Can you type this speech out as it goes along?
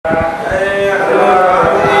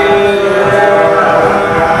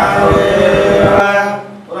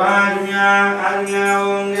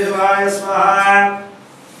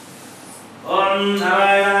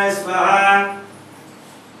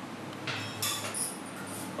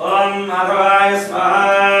ओम माधवाय स्वाहा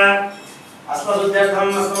अस्मदुद्यर्थम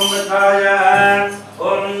अस्मद्वृक्षाय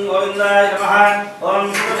ओम गोविंदाय नमः ओम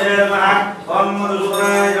शिवाय नमः ओम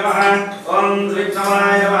मधुसूदनाय नमः ओम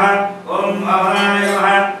त्रिविक्रमाय नमः ओम वामनाय नमः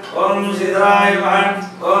ओम श्रीधराय नमः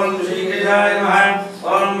ओम श्रीकेशाय नमः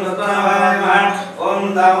ओम रत्नाभाय नमः ओम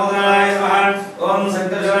दामोदराय नमः ओम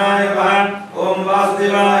संकर्षणाय नमः ओम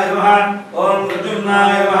वासुदेवाय नमः ओम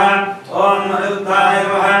प्रद्युम्नाय नमः ओम अनिरुद्धाय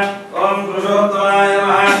नमः ओम पुरुषोत्तमाय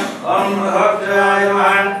नमः ओम मधवक्षयाय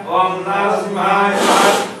नमः ओम नारसिंहाय नमः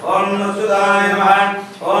ओम अच्युताय नमः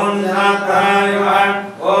ओम जनार्दनाय नमः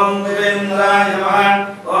ओम देवेन्द्राय नमः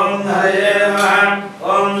ओम हरये नमः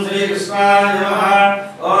ओम श्रीकृष्णाय नमः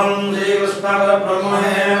ओम श्रीकृष्ण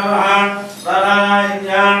परब्रह्मणे नमः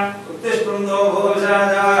प्राणायान्या उत्तिष्ठन्तो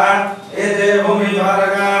भोजायाः एते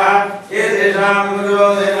भूमिभारकाः एतेषां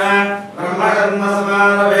विरोधेन ब्रह्मकर्म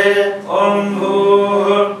समारभे ओम भूः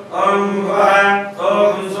ओम भुवः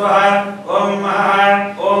ओम स्वः ओम महः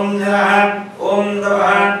ओम निरः ओम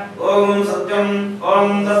तपः ओम सत्यम् ओम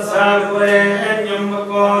तत्सवितुर्वरेण्यं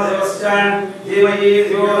भर्गो देवस्य धीमहि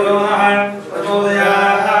धियो यो नः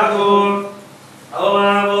प्रचोदयात् ओम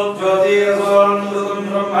ज्योतिरसोऽमृतं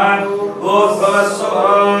ब्रह्म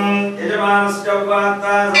भूर्भुवस्सुभं यजमानस्य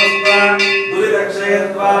उपात्ता समस्ता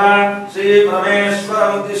दुरितक्षयद्वारा श्री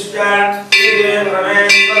परमेश्वरमुद्दिश्य श्री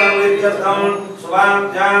परमेश्वरमुद्दिश्यर्थं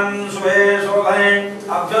शुभाभ्यां शुभे शोभने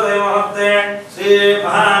अभ्युदय मुहूर्ते श्री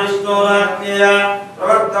महाविष्णोराज्ञया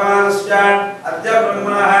प्रवर्तमानस्य अद्य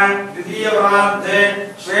ब्रह्मणः द्वितीयपरार्धे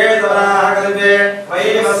श्वेतवराहकल्पे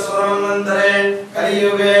वैवस्वतमन्वन्तरे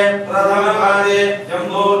कलियुगे प्रथमपादे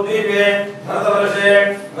जम्बूद्वीपे भरतवर्षे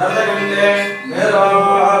भरतखण्डे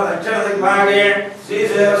भैरवाः दक्षिणदिग्भागे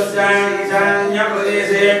श्रीशैलस्य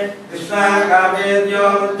ईशान्यप्रदेशे कृष्णाकामेर्यो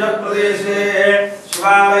मध्यप्रदेशे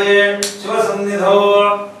शिवालये शिवसन्निधौ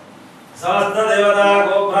सहस्रदेवता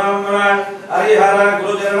गोब्राह्मण हरिहर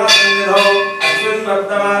गुरुचरणसन्निधौ अस्मिन्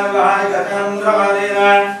वर्तमानवाहिकचन्द्रमालेन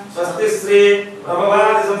स्वस्ति श्री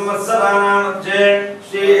प्रभवादि संवत्सराणां मध्ये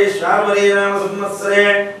श्री शार्वरी नाम संवत्सरे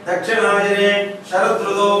दक्षिणायने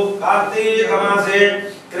शरदृतौ कार्तीकमासे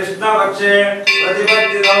कृष्णपक्षे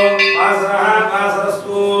प्रतिपत्तितौ वासरः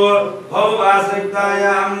वासरस्तु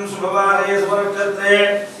भौवासरिक्तायां शुभवारे शुभनक्षत्रे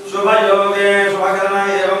शुभयोगे शुभकरणे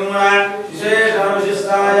एवं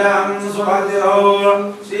विशेषविशिष्टायां शुभतिथौ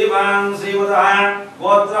श्रीमान् श्रीमतः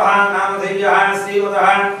गोत्रः नामधेयः श्रीमतः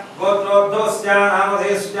गोत्रोद्भवस्य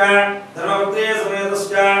नामधेयस्य धर्मपत्नी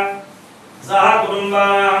समेतस्य सह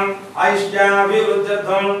कुटुम्बानाम्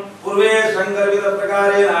आयुष्याभिवृद्ध्यर्थं पूर्वे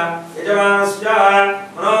शङ्करविधप्रकारेण यजमानस्य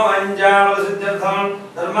मनोवाञ्छाफलसिद्ध्यर्थं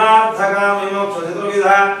धर्मार्थकामविमोक्षचतुर्विध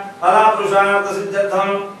फलपुरुषार्थसिद्ध्यर्थं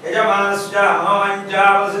यजमानस्य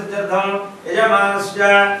मनोवाञ्छाफलसिद्ध्यर्थं यजमानस्य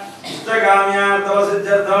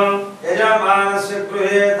इष्टकाम्यार्थफलसिद्ध्यर्थं यजमानस्य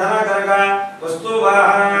गृहे धनकनक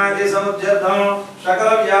वस्तुवाहनादि समुद्ध्यर्थं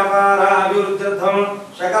सकलव्यापाराभिवृद्ध्यर्थं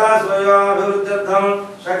सकलस्वयोभिवृद्ध्यर्थं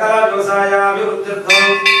सकलव्यवसायाभिवृद्ध्यर्थं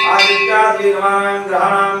आदित्यादीनां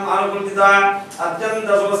ग्रहाणाम् अनुकूलिता अत्यन्त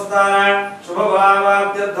शुभस्थान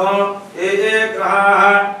शुभफलाप्त्यर्थं ये ये ग्रहाः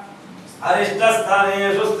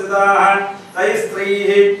अरिष्टस्थानेषु स्थिताः तैः स्त्रैः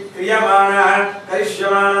क्रियमाणः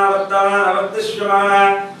करिष्यमाणः वर्तमानः वर्तिष्यमाणः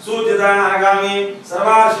सूचितः आगामि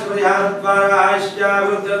सर्वार्षिकपरिहारद्वारा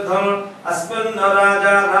आयुष्याभिवृद्ध्यर्थम् अस्मिन्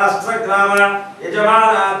राजा राष्ट्रग्राम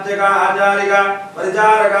यजमानार्चक आचार्यक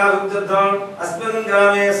परिचारकाभिवृद्ध्यर्थम् अस्मिन्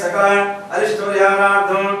ग्रामे सकल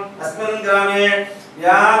अरिष्टपरिहारार्थम् अस्मिन् ग्रामे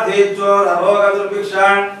व्याधिज्वररोगदुर्भिक्ष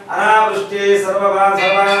अनावृष्टि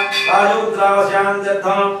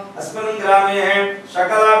सर्ववायुद्रावशान्त्यर्थम् अस्मिन् ग्रामे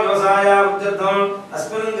सकल व्यवसायाभिवृद्ध्यर्थम्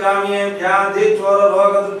अस्मिन् ग्रामे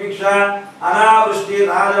व्याधिज्वररोगदुर्भिक्ष अनावृष्टि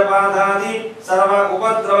राजबाधादि सर्व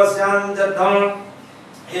उपद्रवशान्त्यर्थम्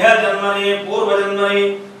इह जन्मनि पूर्वजन्मनि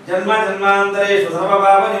जन्म जन्मान्तरेषु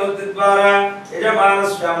सर्वपापनिवृत्तिद्वारा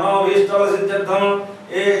यजमानस्य मनोभीष्टफलसिद्ध्यर्थं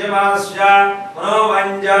यजमानस्य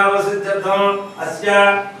मनोवाञ्छाफलसिद्ध्यर्थम् अस्य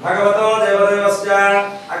भगवतो देवदेवस्य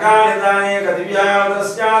अकालिदानेक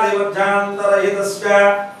दिव्यावतस्य देवध्यान्तरहितस्य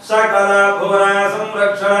सकल भुवन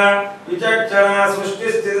संरक्षण विचक्षण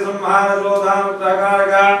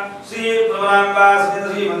सृष्टिस्थितिसंहारनिरोधानुग्रहकारक श्री प्रभराम्बा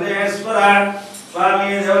श्री मल्लेश्वर स्वामी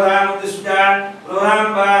देवतानुद्दिश्य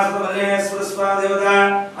प्रभराम्बा मल्लेश्वर स्वामी देवता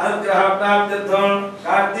अनुग्रह प्राप्त्यर्थं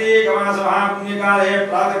कार्तीक मास महापुण्यकाले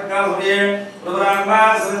प्रातःकाल समये प्रभराम्बा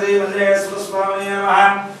श्री मल्लेश्वर स्वामी नमः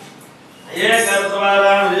ये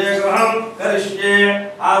कर्तवाराभिषेकं करिष्ये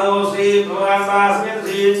आदौ श्री प्रभराम्बा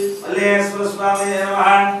श्री मल्लेश्वर स्वामी नमः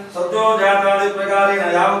सद्यो जातादि प्रकारेण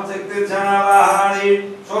यावत् शक्तिर्जनावाहानि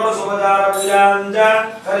षोडशोपचार पूजाञ्च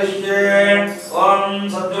करिष्ये ओम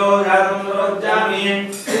सद्यो जातं प्रवच्यामि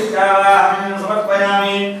इत्यावाहं समर्पयामि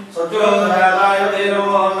समर्पयामि सत्योदयाय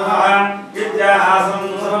नमो नमः विद्याहासं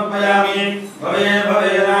समर्पयामि भवे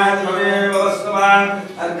भवेनाथ भवे भवस्वान्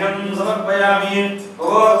अर्घ्यं समर्पयामि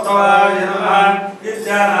भगवत्पादाय नमः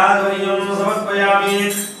विद्यानादवयं समर्पयामि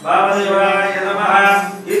वामदेवाय नमः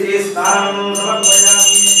इति स्थानं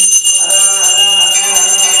समर्पयामि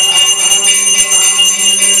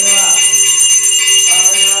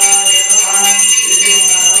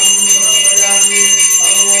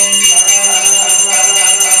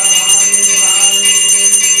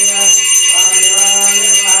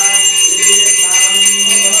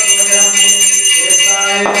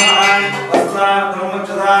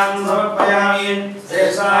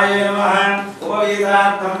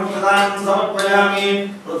समर्पयामि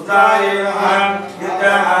रुद्राय नमः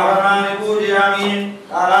विद्याभरणानि पूजयामि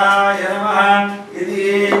कालाय नमः इति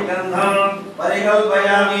गन्धं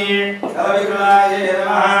परिकल्पयामि कलविग्रहाय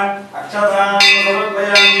नमः अक्षतां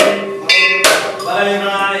समर्पयामि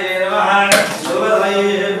बलविग्रहाय नमः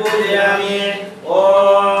शुभदये पूजयामि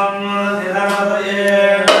ॐ निधनदये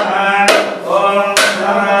नमः ॐ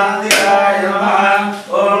धनान्दिकाय नमः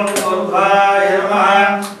ॐ ऊर्ध्वाय नमः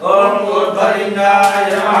ॐ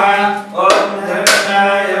ऊर्ध्वलिङ्गाय नमः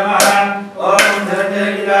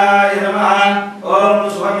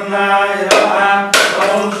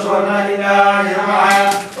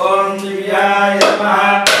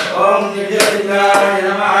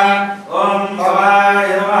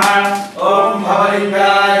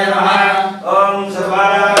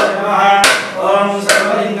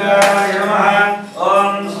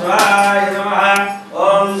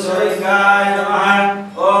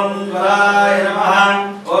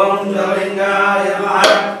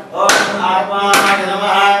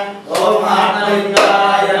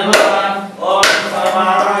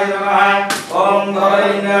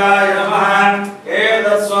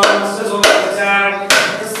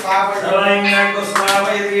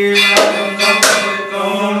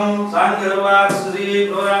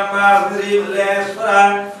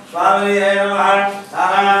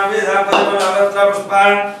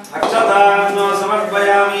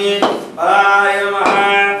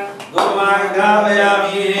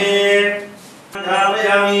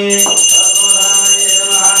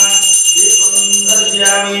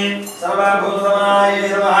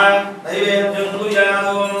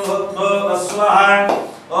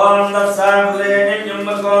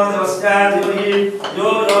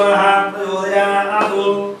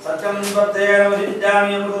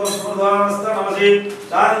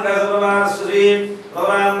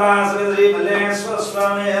Bhramaramba Malleeswara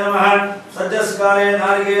Swamy सज्जस्कारे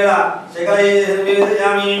नारिकेला शिखरे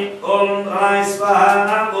निर्वेदयामि ओम नमः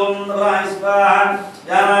स्वाहा ओम नमः स्वाहा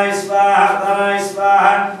ज्ञानाय स्वाहा दानाय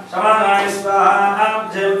स्वाहा समानाय स्वाहा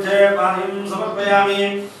जय जय पानीं समर्पयामि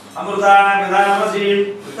अमृता विधानमसि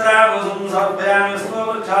उत्तरावसुं समर्पयामि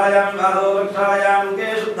स्तोत्रक्षायां गाधोत्रक्षायां के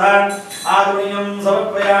शुद्ध आदुनियं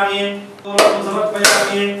समर्पयामि ओम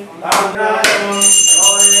समर्पयामि रामराजं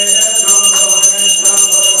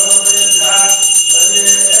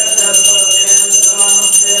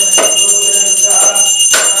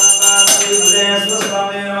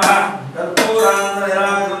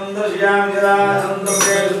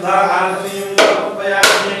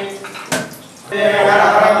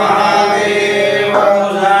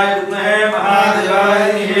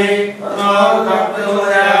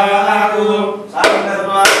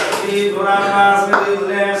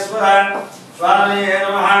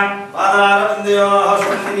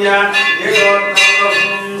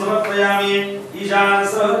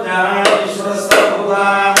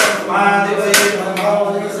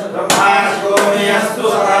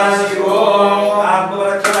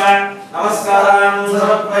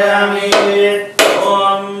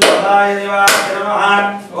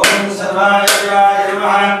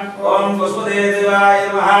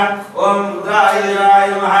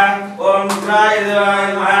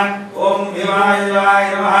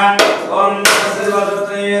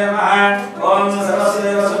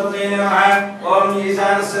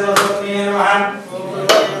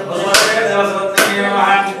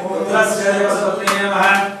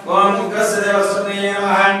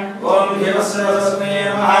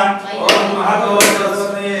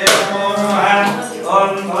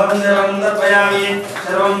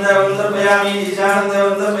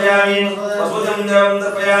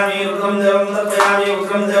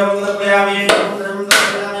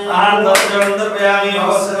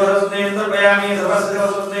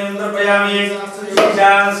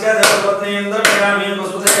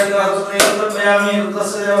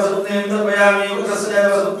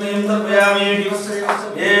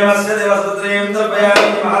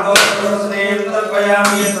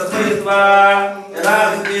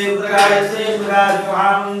Madhava गायत्री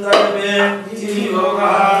प्रकाशमहामन्त्रमे जीवोगः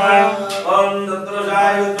ओम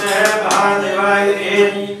तत्पुरुषाय विद्महे महादेवाय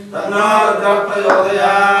धीमहि तन्नो रुद्रः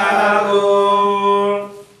प्रचोदयात्।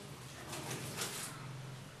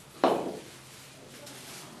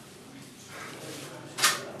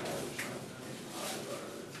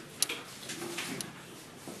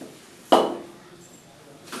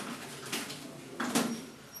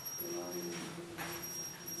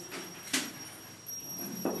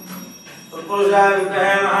 तत्पुरुषाय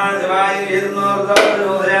विद्महे महादेवाय धीमहि तन्नो रुद्रः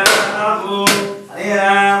प्रचोदयात्। अनेन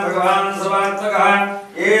भगवान् सर्वात्मकः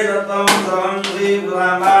ये दत्तं सर्वं श्री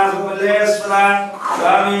भ्रामराम्बा मल्लेश्वर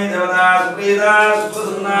स्वामी देवता सुप्रीता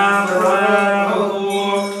सुप्रसन्ना भवतु।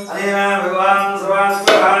 अनेन भगवान्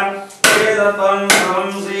सर्वात्मकः ये दत्तं सर्वं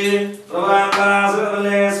श्री भ्रामराम्बा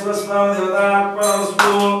मल्लेश्वर स्वामी देवता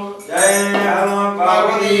अर्पणमस्तु। जय हनुम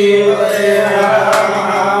पार्वती पतये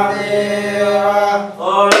महादेव।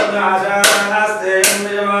 ओम आशास्ते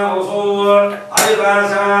इंद्रियमावसो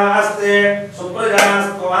आयुर्भाषास्ते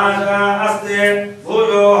सुप्रजास्तवाशास्ते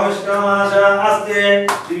भूयो हष्टमाशास्ते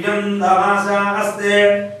दिव्यं धामाशास्ते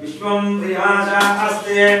विश्वं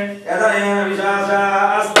प्रियाशास्ते यतनेन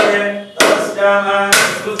विशाशास्ते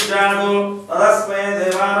ततश्चामाश्रुत्यादो तदस्मै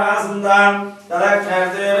देवानासन्तां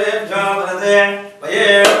तदक्षयदेवेभ्यो वदते वये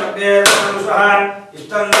अग्ने पुरुषः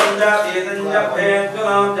इष्टं च एतं च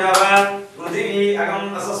भवेद्गुणं जावान् पृथिवी अगं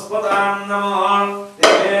असस्पतां नमो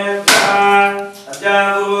देवेभ्यः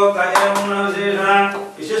अद्यापूर्वकयं विशेषः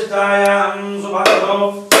विशिष्टायां सुभक्तो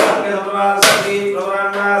सर्वसर्वासति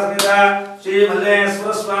प्रवराम्बा समेता श्री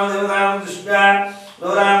मल्लेश्वर स्वामी देवतां दृष्ट्वा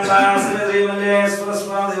प्रवराम्बा श्री मल्लेश्वर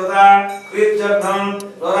स्वामी देवता प्रीत्यर्थं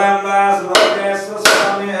प्रवराम्बा श्री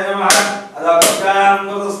स्वामी नमः अदक्षां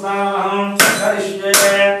मृतस्नामहं करिष्ये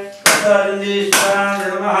तदरिन्दीश्वराय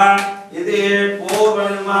नमः इति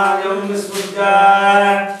पूर्वनिर्माल्यं विस्मृत्य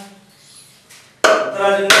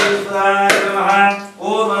तदरिन्दीश्वराय नमः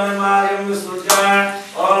पूर्वनिर्माल्यं विस्मृत्य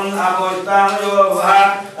ओम आपोष्टामयो भवः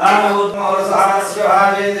तामभूतमोरसहस्य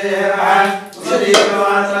भाजेते नमः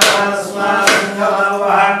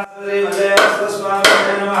उषदीकमात्रस्मात्संघमवः श्री मल्लेश्वर स्वामी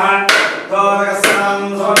नमः दोरकस्नां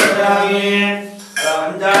समर्पयामि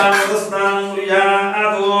पंचामृतस्नां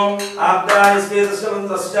कुर्यात् आप्ताय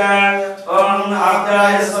स्वेदस्यमन्तश्च ओम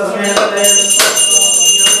आप्ताय स्वस्मेत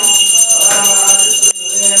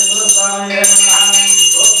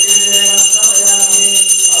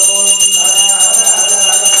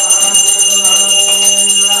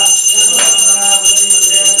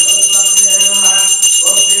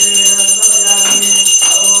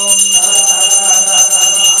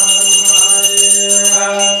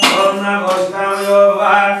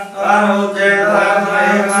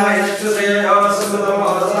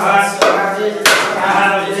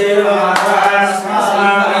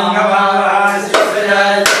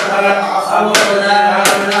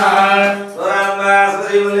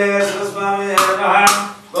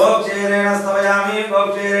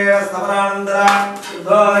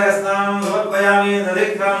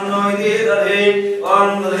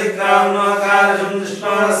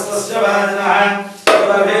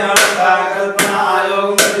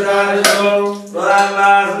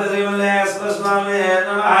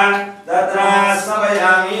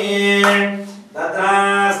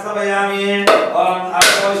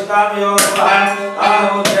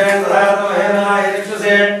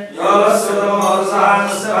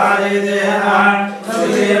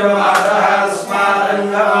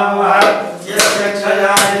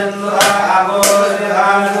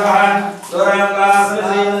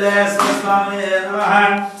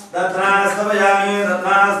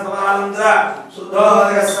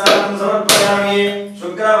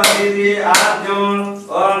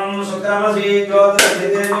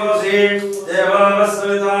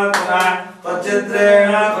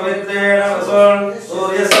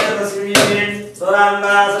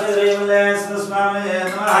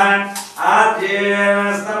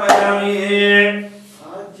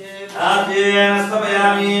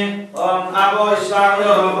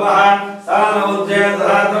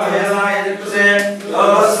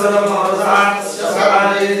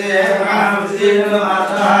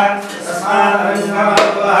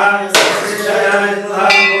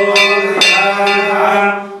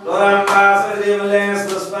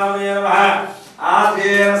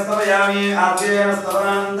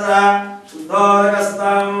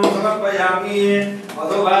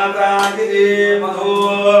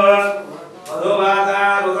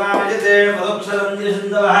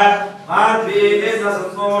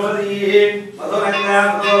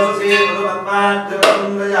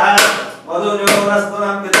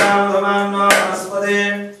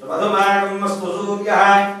मधुमागं सूर्यः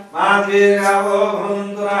माद्वीर्यावो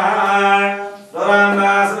भवन्तु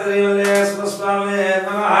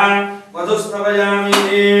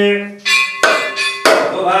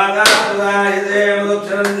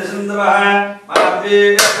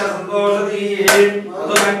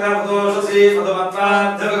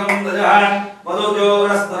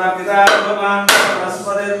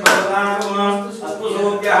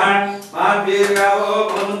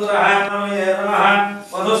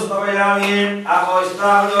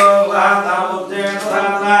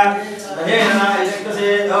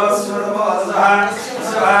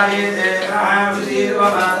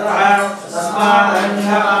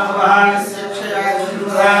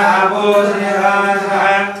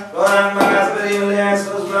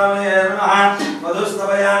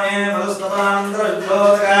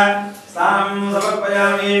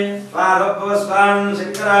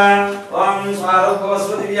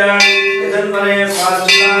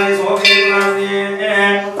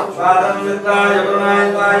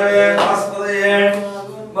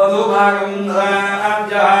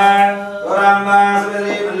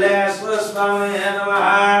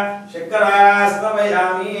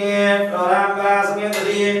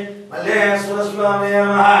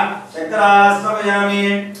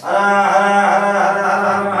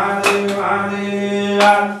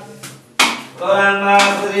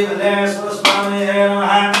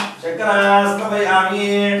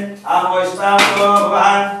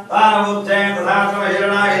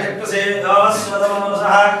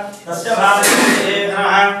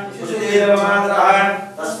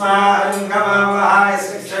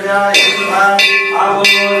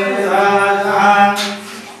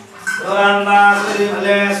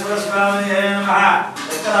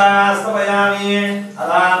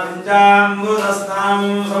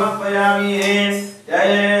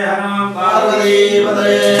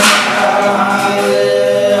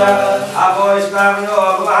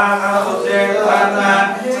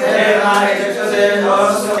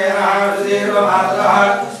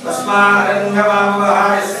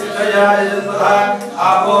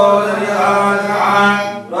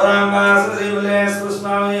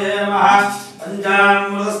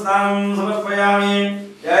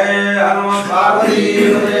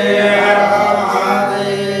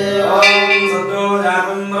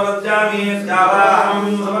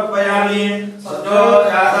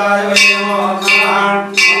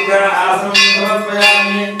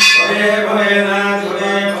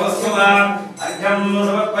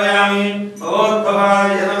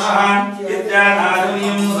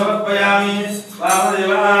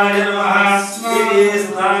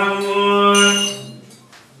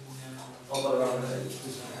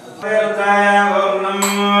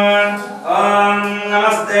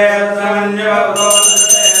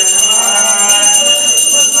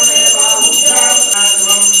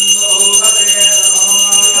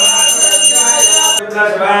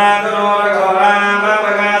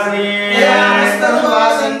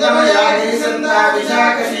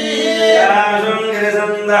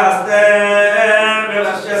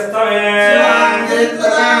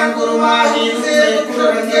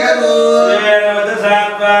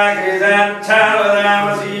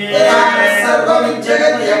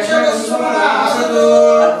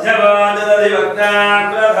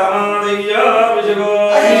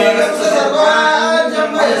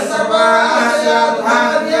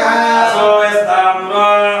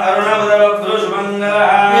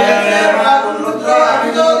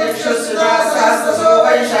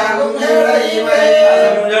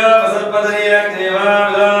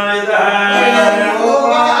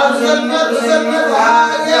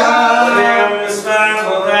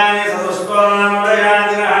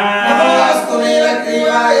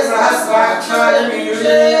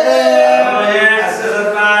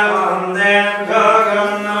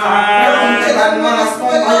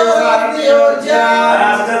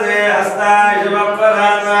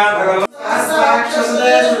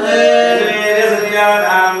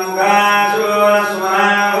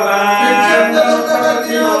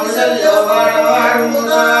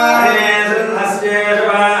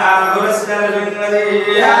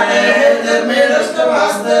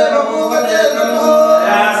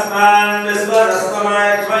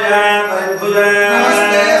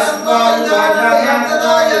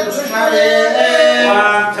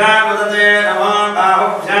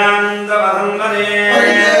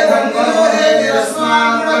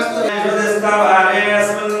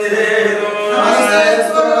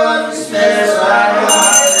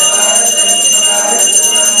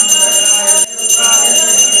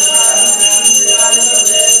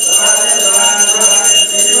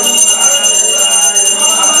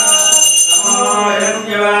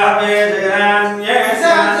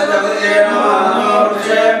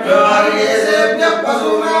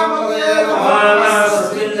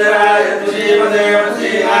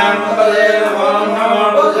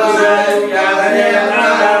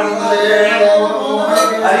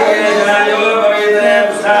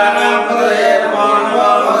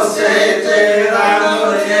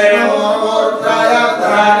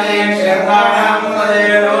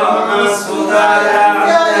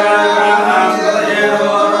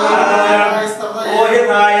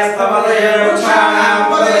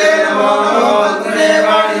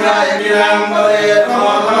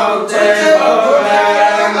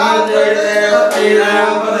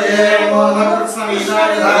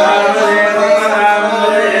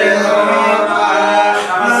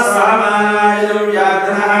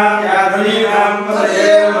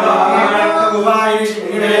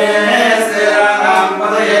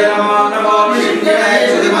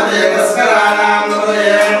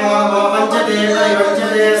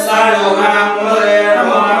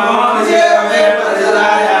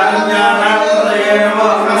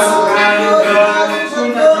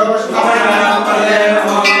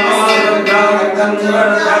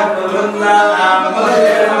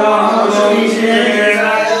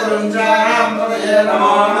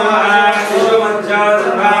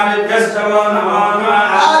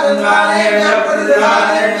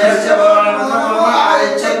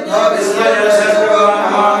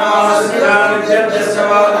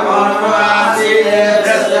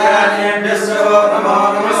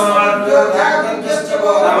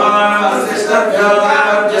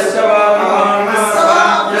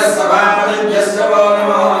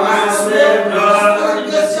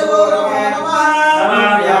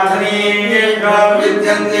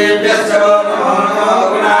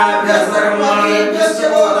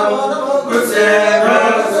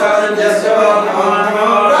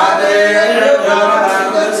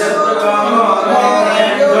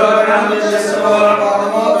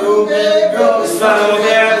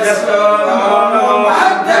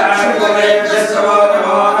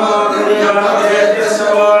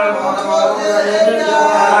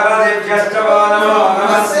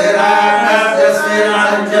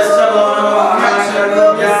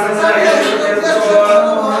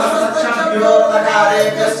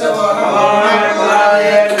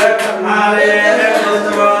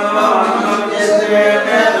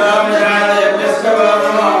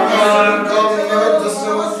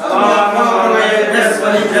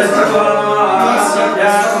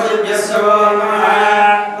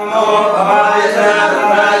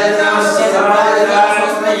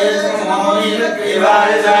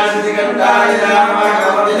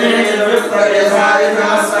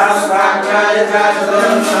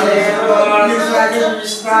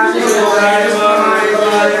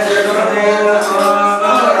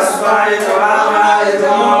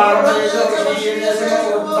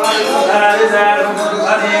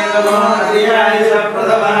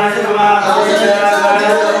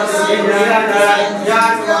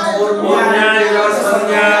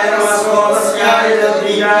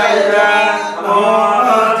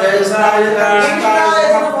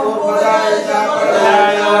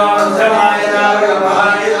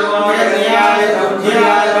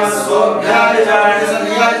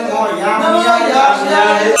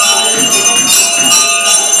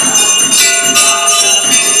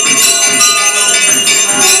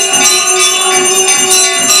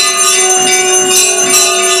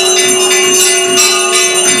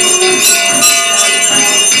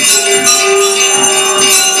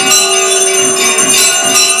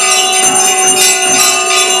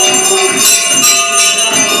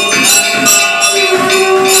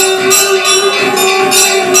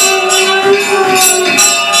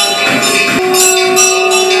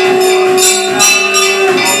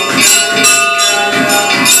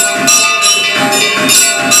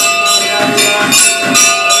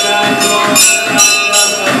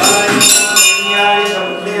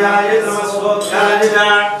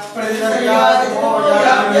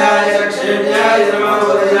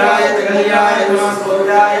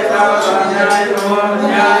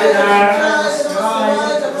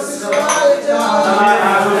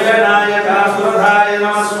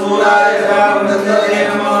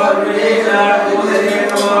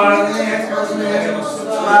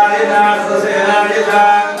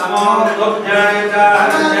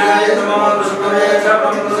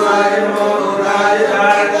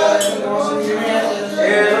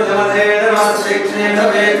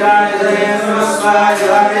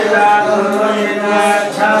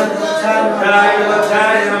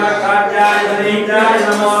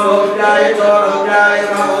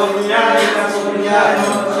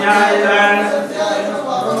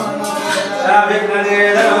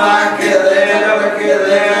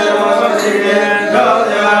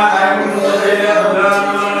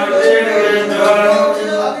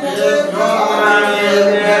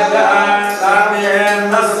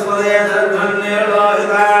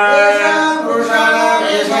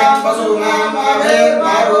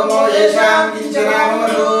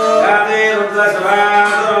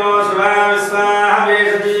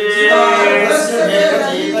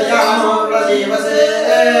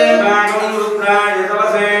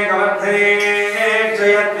Bhramaramba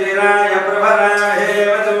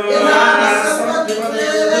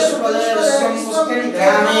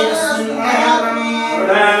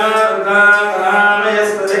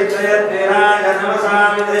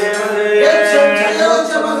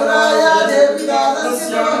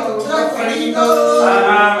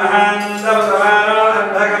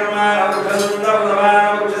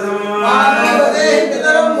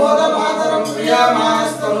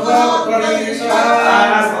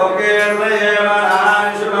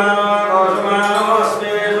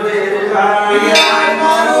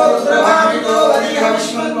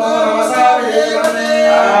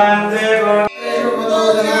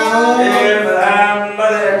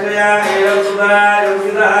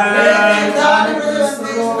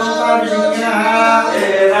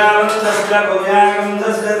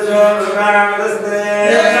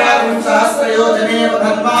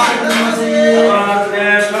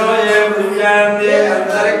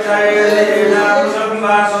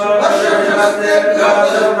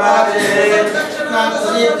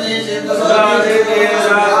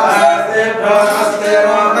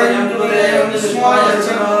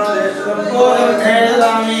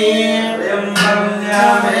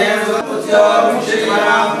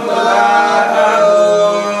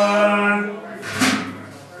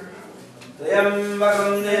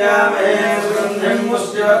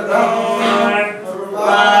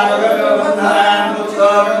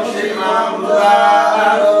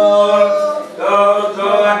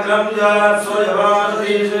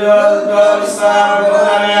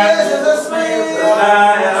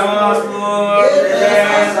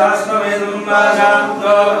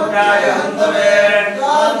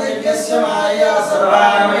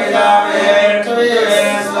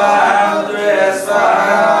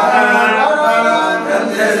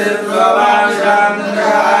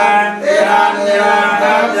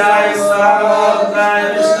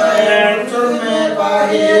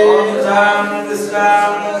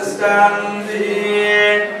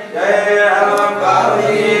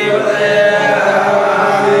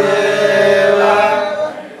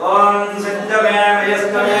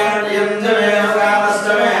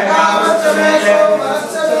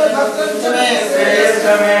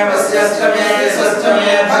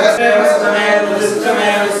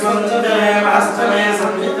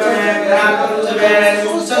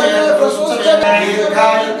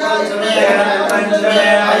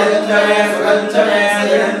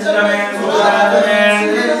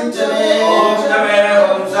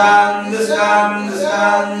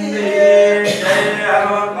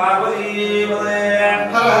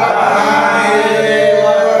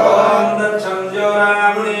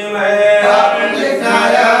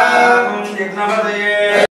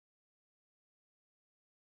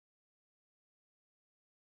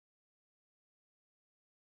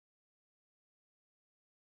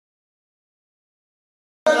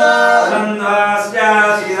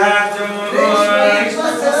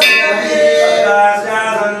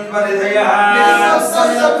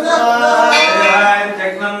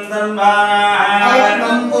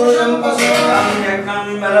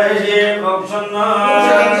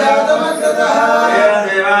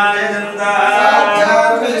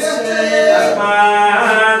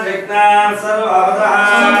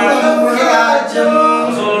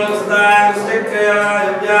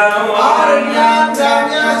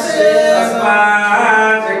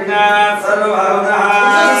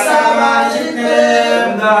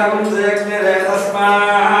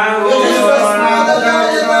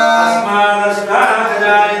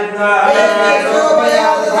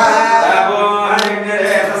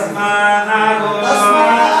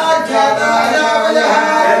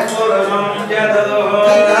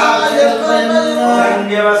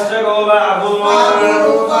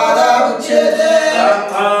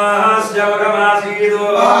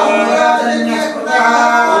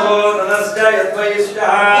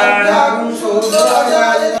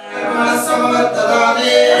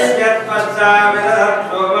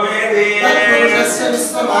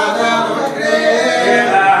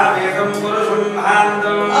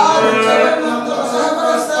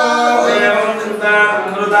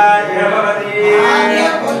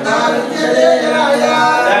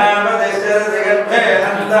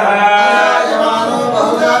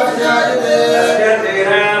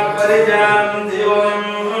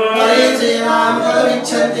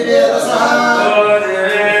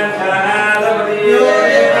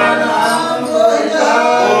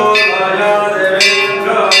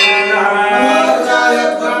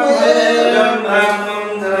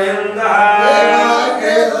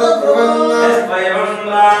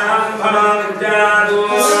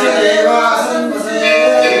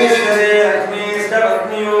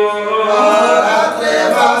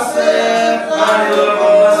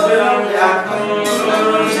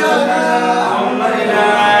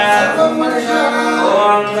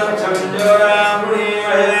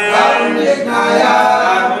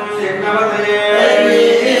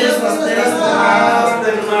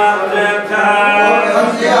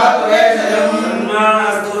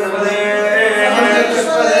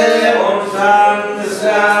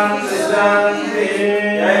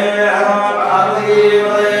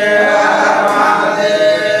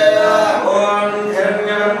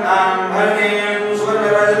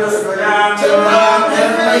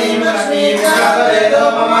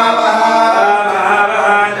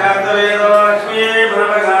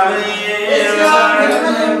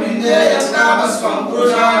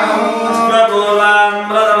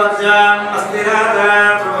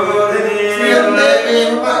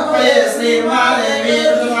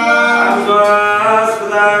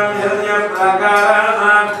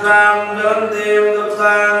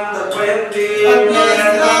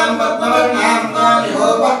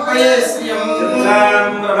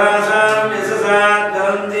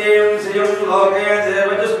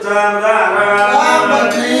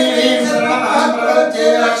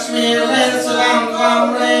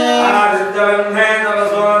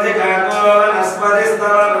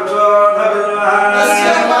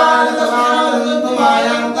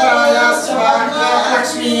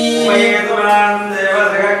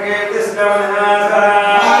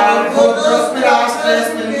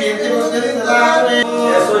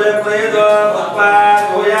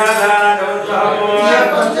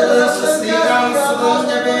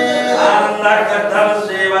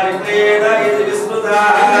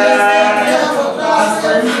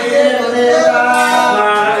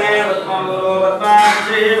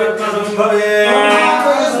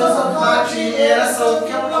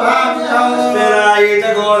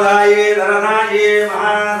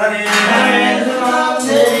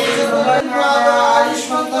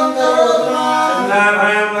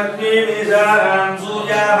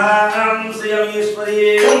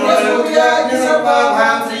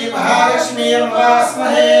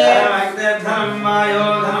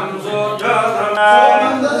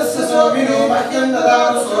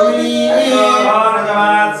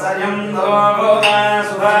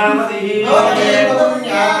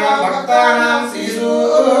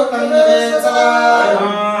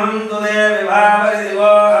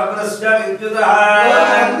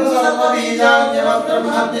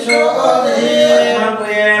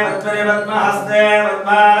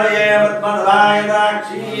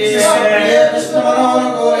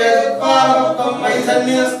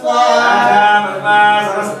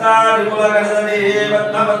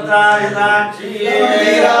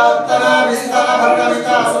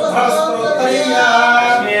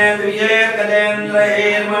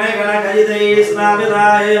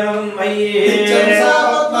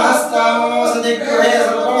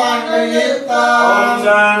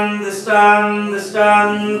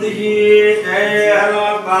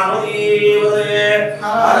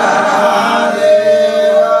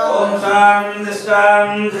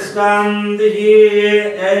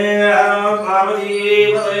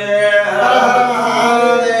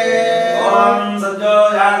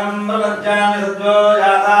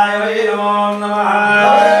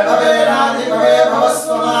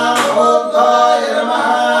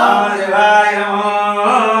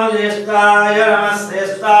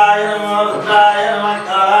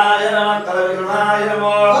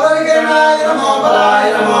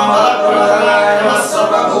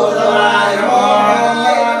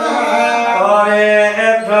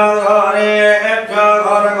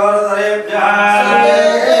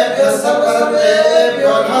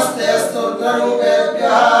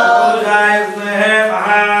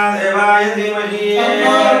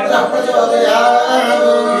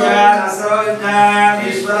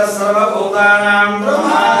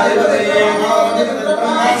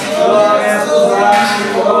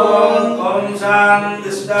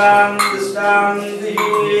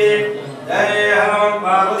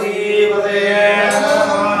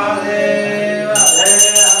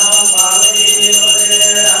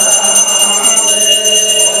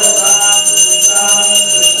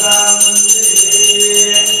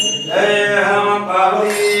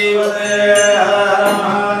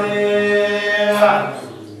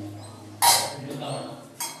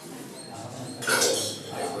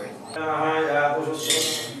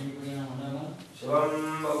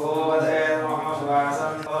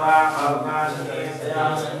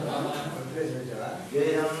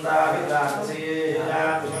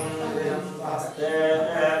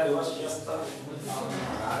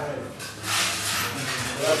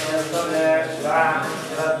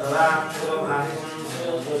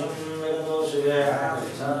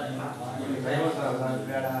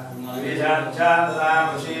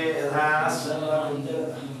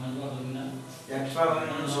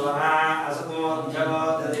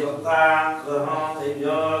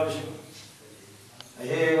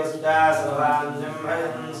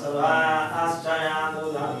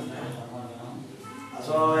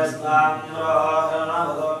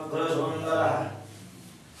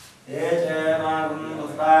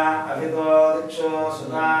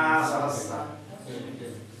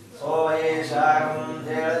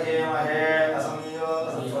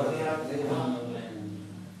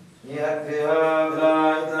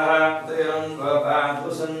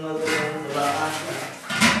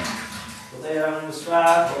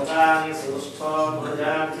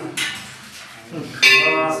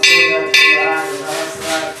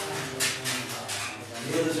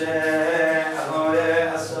युषे अहोये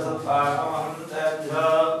अस्य सत्पाकमहन्तेभ्यो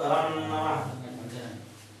धन्नमः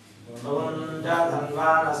नुञ्च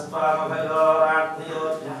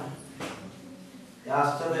धन्वानस्त्वामभयोराग्नियोज्ञः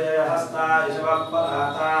याश्च ते हस्ता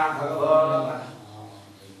ईशवःपदाता भगवोऽनमः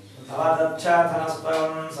अवदच्छाथनस्पं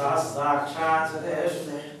सहस्राक्षात् सतेषु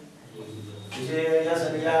ते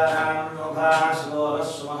विजयसर्याणां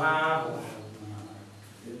मुखाश्लोरस्वमः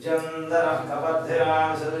युज्यन्दरः कपद्धिरां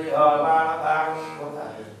सूर्योपानपाकं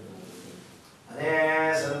मुखः अने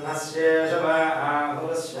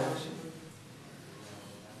सन्नस्येषवाहुरस्य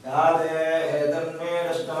यादे एतन्मे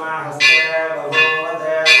दष्टमाहस्ते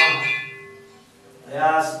बभूवते नमः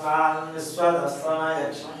तयास्मान्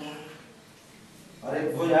विश्वदस्तमयक्ष्मः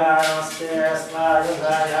परिभुजानमस्ते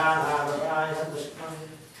स्नायुधायानादराय दुष्महे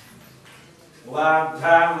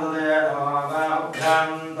उवाभ्यां वदे नमो बाहुभ्यां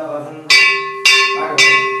तवधन्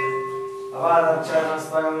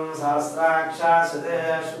अवादक्षणस्त्वं सहस्राक्षासते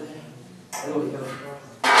शुद्धे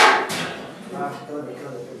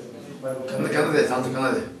Canade, tanto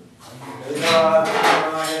Canade.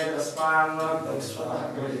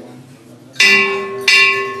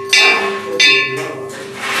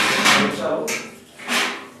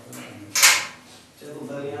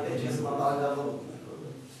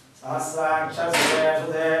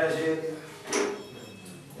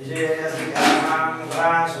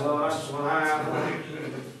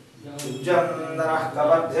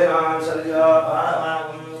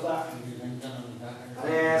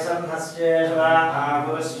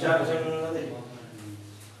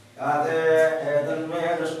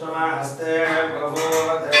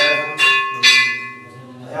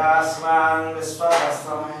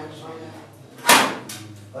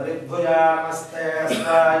 परिभुजामस्ते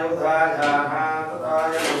स्नायुधायानादराय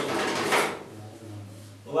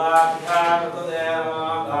उवाभ्यां वदे नमो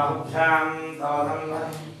बाहुभ्यां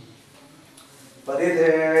तवधन्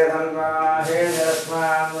परिधे धन्वाहे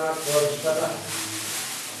जस्मान् पुष्पतः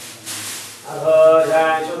अधो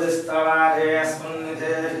जायसु दिस्तवारे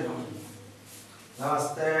स्मन्निधे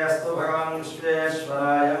नमस्ते अस्तु भगवान्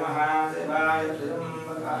विश्वेश्वराय महादेवाय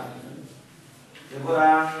त्र्यम्बकाय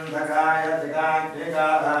त्रिपुरान्धकाय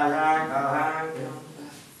त्रिकाग्निकालाय कालाय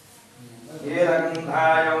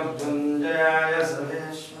हीरगन्धाय मृत्युञ्जयाय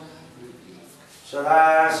सर्वेश्वराय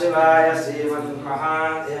सदाशिवाय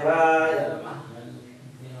श्रीमन्महादेवाय नमः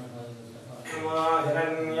नमो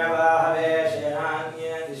हिरण्यवाहवे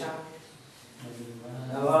शयान्ये दिशा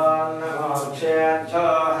नमो नमो क्षेभ्यो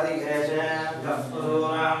हरिकेशेभ्यः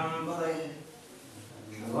पुरूणां पदये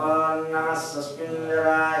नमो नमः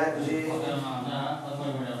सस्मिञ्जराय कुशीः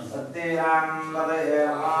सत्यां पदये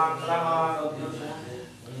नमो नमो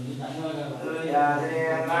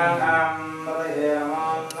तुल्याधिरेणां पदये नमो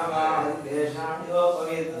नमः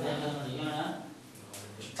हरिकेशायोपवीतये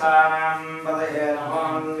स्थानां पदये नमो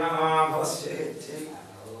नमः भवस्येच्छे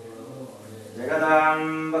जगदां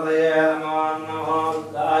पदये नमो नमो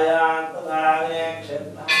रुद्रायान्तदाने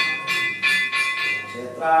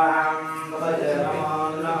क्षेत्राणां पदये नमो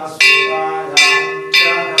नमः सूर्यायां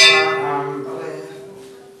चन्द्राणां पदये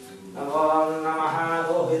नमो नमः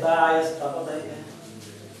लोहिताय स्तपतये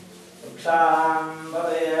वृक्षाणां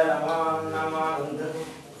पदये नमो नमः गन्धर्वे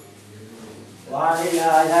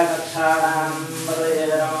वाणियाय कक्षाणां पदये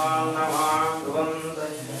नमो नमः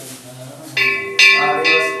भ्रुवन्तये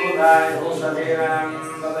आर्यस्फुटाय औषधीनां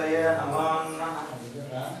पदये नमो नमः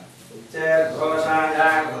उच्चैर्घोषाय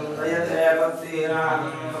कुन्दयते पत्नीनां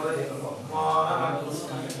पदये नमो नमः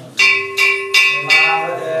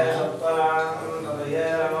हिमावते सत्वरां पदये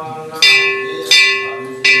नमो नमः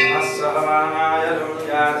नमः सहमानाय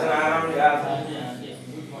यातनां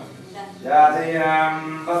यातीनां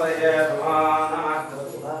पदये नमो नमः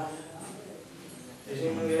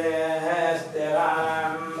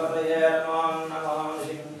ऋषिमुनिस्तेराणां पदये नमो नमः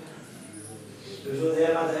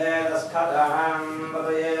ऋषुदेवते तस्खतानां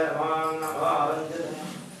पदये नमो नमः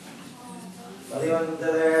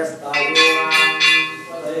परिवञ्चते स्थायूनां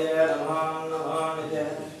पदये नमो नमः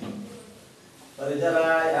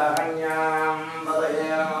परिचरायाहन्यां पदये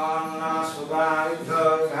नमो नमः सुभाभ्यो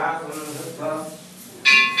घातुं धृत्वा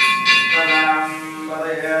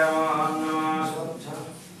पदये नमो नमः स्वच्छं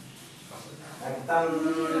रक्तं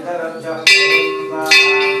करज्जं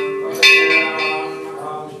पदये नमो नमः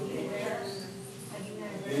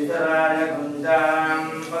वितराय कुञ्जां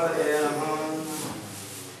पदये नमो नमः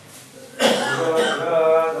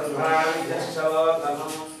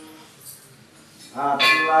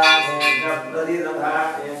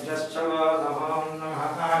आत्मवादेभ्यप्रतिदधानेभ्यश्चवो नमो नमः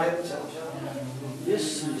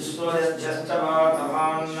ईश्वरेभ्यश्च नमो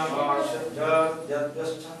नमः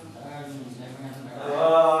शुद्धोऽद्यभ्यश्च नमो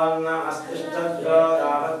नमस्तिष्ठभ्यो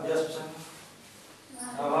यावद्भ्यश्च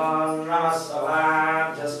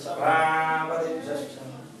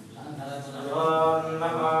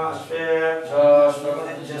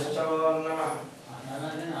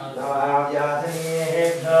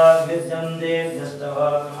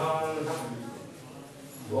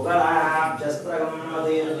Uganabhyastragam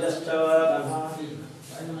madhirjyascha namah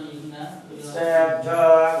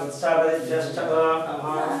Srebhya utsabhirjyascha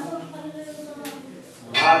namah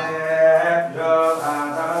Adebhya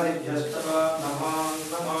bhatabhirjyascha namah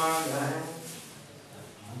namah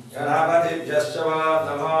Ganapatibhyascha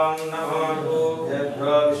namah namah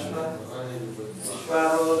Bhoodevi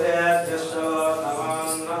Vishwarubhyascha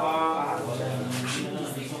namah namah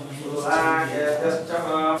Surayabhyascha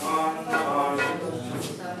namah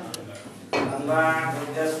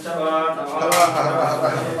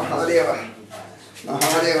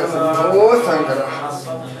Mahadeva Shambho Shankara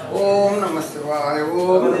Om Namah Shivaya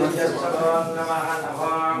Om Namah Shivaya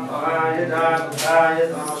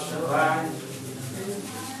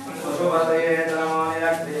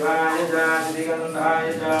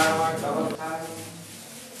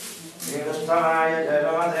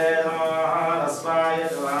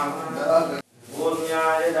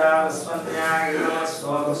Punyaya Svanyaya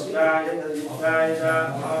Swasthaya Dhyaya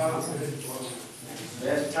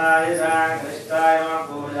Vesthaya Krishtaya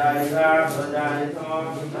Pujaya Prajaya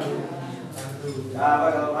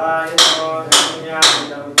Javagalvaya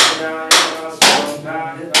Punyaya Pujaya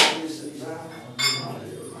Swasthaya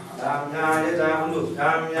Ramyaya Damdu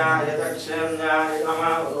Kamyaya Dakshanyaya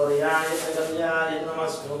Namauriyaya Taganyaya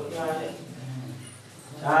Namasmukhyaya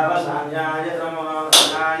Javasanyaya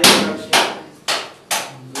Namadhyaya Dakshanyaya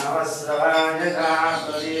Navasravaya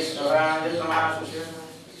Pradesh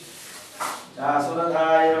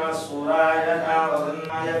Jasuradhaya Namasuraya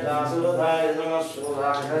Navavanaya Jasuradhaya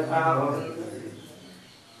Namasuraya Navavanaya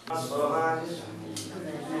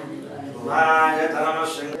Raya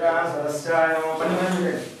Taramashanga Sarasya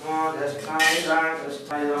Namapanimande Modesthaya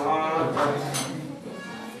Krishnaya Namapanimande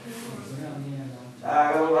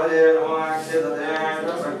Jagavade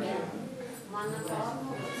Namakshitate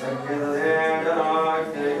Sakya Sakya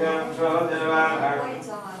Namakshitam Shodhirvana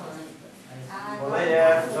Ulaya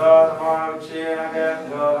Shodhamakshiraka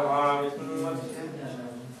Shodhamakshiraka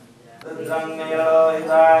Tadrangniro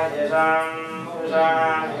Hitaya Yesham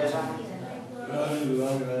Purusham Yesham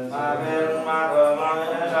Mabir Madhava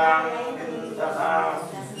Yesham Kintatham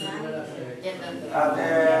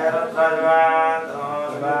Ater Rajvan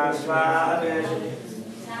Dosvasvadesh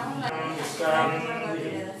Skam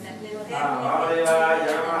Amadevaya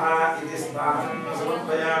Namaha Iti Staham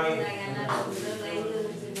Samudpayami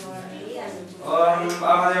Om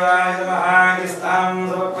Amadevaya Namaha Iti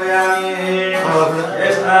Staham Samudpayami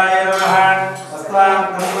Eshtaya Namaha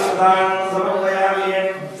Astam Namaskam Samudpayami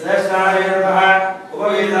Sreshthaya Namaha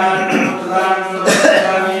Upavidam Namaskam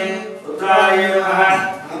Samudpayami Uttaraya Namaha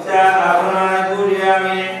Nitya Abhunaya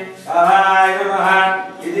Pujyami Kahaya Namaha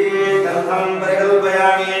Iti Gandham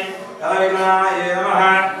Parikalpayami Kalavignaye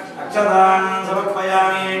Namaha Akshatam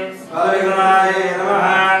Samudpayami Kalavignaye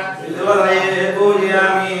Namaha Vidvadaye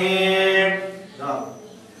Pujyami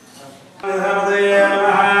Bhramaramba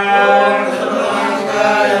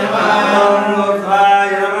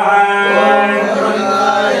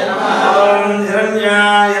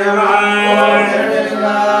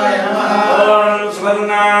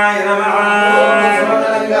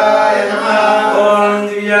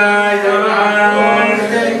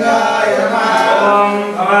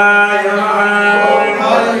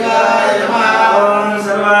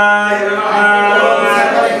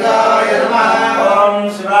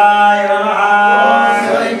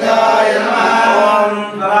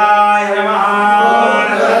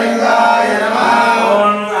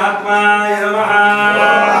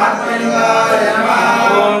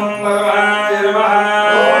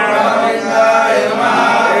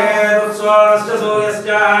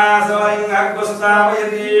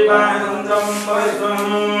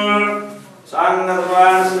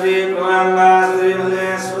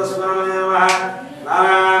Malleeswara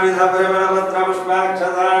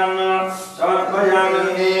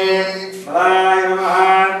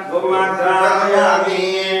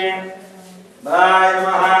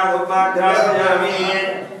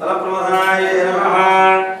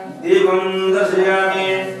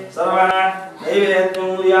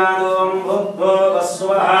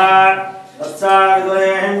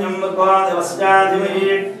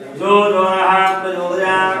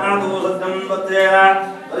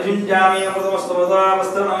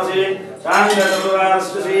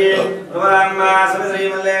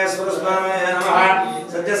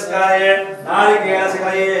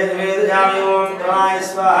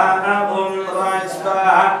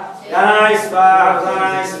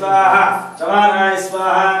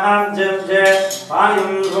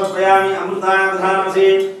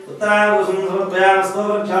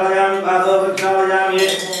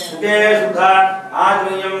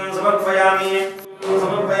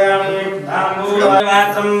Vaari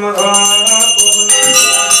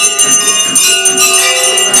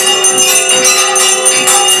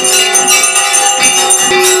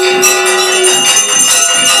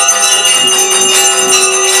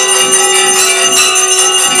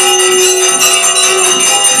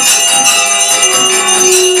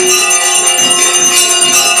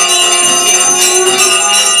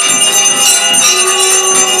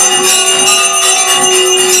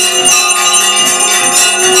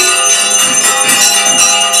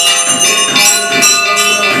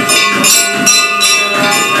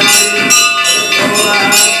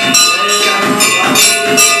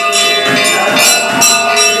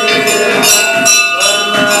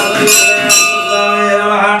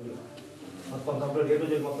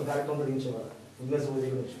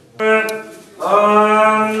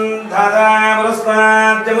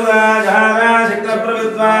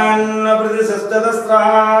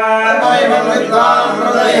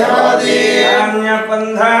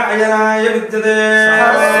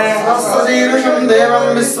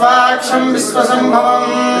विश्वाक्षं विश्वसंभवं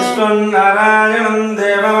विश्वनारायणं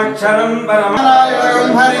देवमक्षरं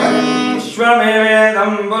परमनारायणं हरिं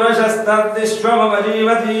विश्वमेवेदं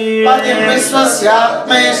पुरुषस्तद्विश्वमपजीवति पतिं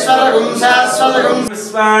विश्वस्यात्मेश्वरगुं शाश्वतगुं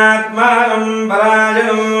विश्वात्मानं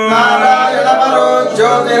परायणं नारायणपरो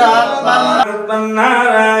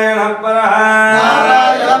ज्योतिरात्मन्नारायणः परः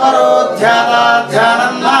नारायणपरो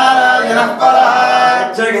ध्यानाध्यानं नारायणः परः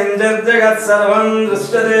जगत्सर्वं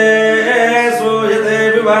दृश्यते सूयते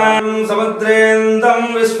विभां समुद्रेन्दं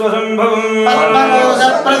विश्वसंभवं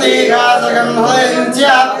पद्मकोशप्रतीकासकं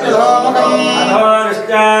हृदयञ्च्यात्युधोमुखम्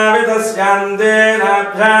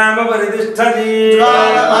अधोनिश्चावितस्यान्तेनाभ्यामुपरितिष्ठति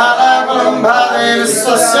ज्वालमालाकुलं भाते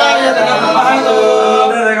विश्वस्यायतनं महतो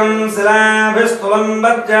ददगं शिलाभिस्तुलं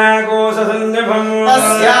वज्राकोशसन्निभं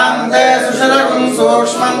तस्यान्ते सुशरगुं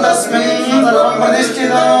सूक्ष्मं तस्मिन् सर्वं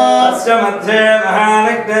प्रतिष्ठितम् तस्य मध्ये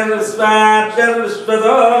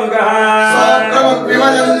महानग्निर्विश्वाक्षरविश्वतोमुखः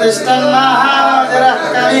स्वग्रमुग्विमजन्तिष्ठन्माहावजरः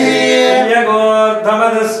कविः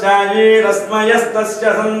यगोर्धमदस्यायीरस्मयस्तस्य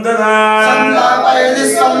सन्तता सन्तापयति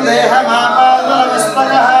स्वं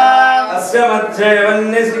देहमापादमस्तकः अस्य मध्ये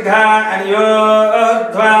वह्निशिखा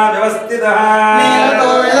अन्योर्ध्वा व्यवस्थितः नीलतो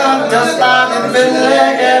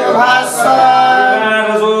यदमध्यस्तादिद्विल्लेके विभास्वरा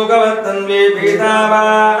रसोगवत्तन्वी पीतावा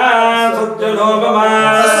सत्युलोपमा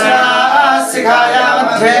शिखाया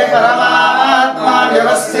मध्ये परमात्मा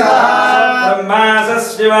व्यवस्थितः ब्रह्मा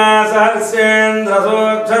शिवा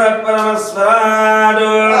सहस्रेन्द्रसोऽक्षर परमस्वराट्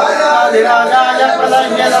राजाय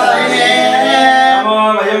प्रदह्यदायिने नमो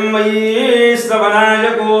वयं वैश्रवणाय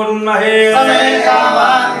कूर्महे समे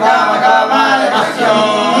कामान् कामकामाय मह्यम्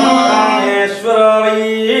कामेश्वरो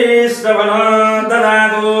वैश्रवणो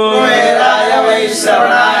ददातु कुबेराय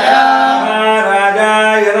वैश्रवणाय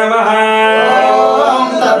महाराजाय नमः ॐ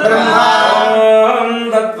तद्ब्रह्मा ॐ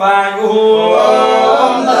तद्वायुः ॐ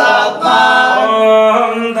तदात्मा ॐ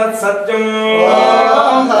तत्सत्यम् ॐ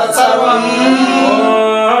तत्सर्वम्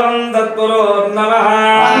ॐ तत्पुरोर्नमः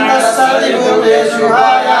अन्तःसर्वभूतेषु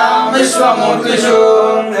हायां विश्वमूर्तिषु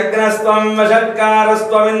यज्ञस्त्वं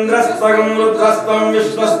वषट्कारस्त्वमिन्द्रस्त्वं रुद्रस्त्वं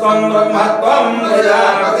विश्वस्त्वं ब्रह्मत्वं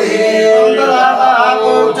प्रजापतिः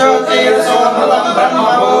ज्योतिर्सोमृतं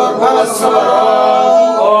ब्रह्मभूर्भुवस्वरो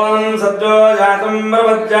ॐ सद्यो जातं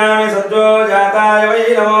प्रपद्यामि सद्यो जाताय वै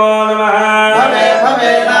नमो नमः भवे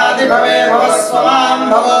भवेनादिभवे भवस्वमां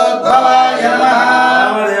भवोद्भवाय नमः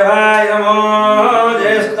रामदेवाय नमो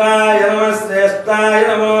ज्येष्ठाय नमः श्रेष्ठाय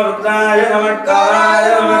नमो रुद्राय नमः कालाय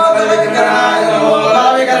नमः कलविकराय नमो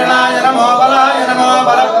बलविकरणाय नमो बलाय नमो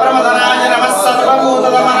बलप्रमदनाय नमः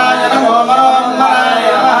सर्वभूतदमनाय नमो मनोन्मनाय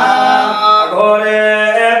नमः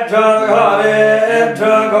घोरेभ्यो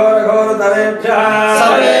घोरेभ्यो घोरघोरतरेभ्यः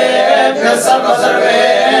सर्वेभ्यः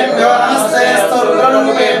सर्वेभ्यो नमस्ते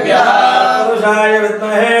स्तुरुरूपेभ्यः पुरुषाय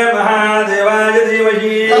विद्महे महादेवाय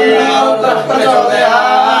धीमहि तन्नो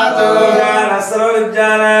प्रचोदयात्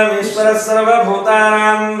सर्वविद्यानामीश्वरः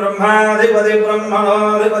सर्वभूतानां ब्रह्माधिपति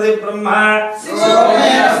ब्रह्मणोऽधिपति ब्रह्मा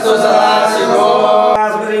शिवोऽस्तु सदाशिवो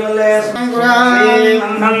श्रीमल्ले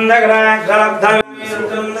श्रीमन्नन्दग्राक्षाब्धामि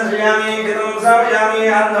रुद्रं दर्शयामि कृतं स्थापयामि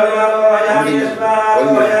आन्धर्मारोहयामि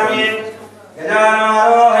स्वारोहयामि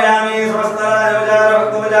गजानमारोहयामि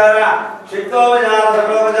समस्तराजवचारभक्तवचार शिक्तोपचार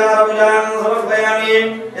सकलोपचारपूजां समर्पयामि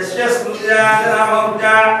यस्य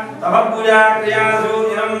स्मृत्याजनामपूजा तमपूजा क्रियासु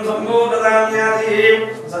निरं सम्भूतताम्यादिः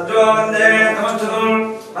सज्जो वन्दे तमच्युतं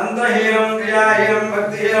मन्त्रहीनं क्रियाहीनं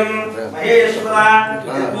भक्तिहीनं महेश्वरा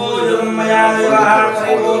यत्पूजितं मया देवः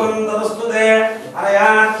परिपूर्णं तदस्तुते अनया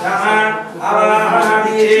ध्यान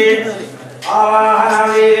आवाहनामि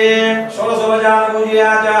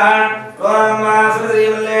षोडशोपचारपूजया च Rama Smt Veturi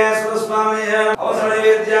Seetha Mahalakshmi अवसरे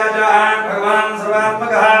विद्या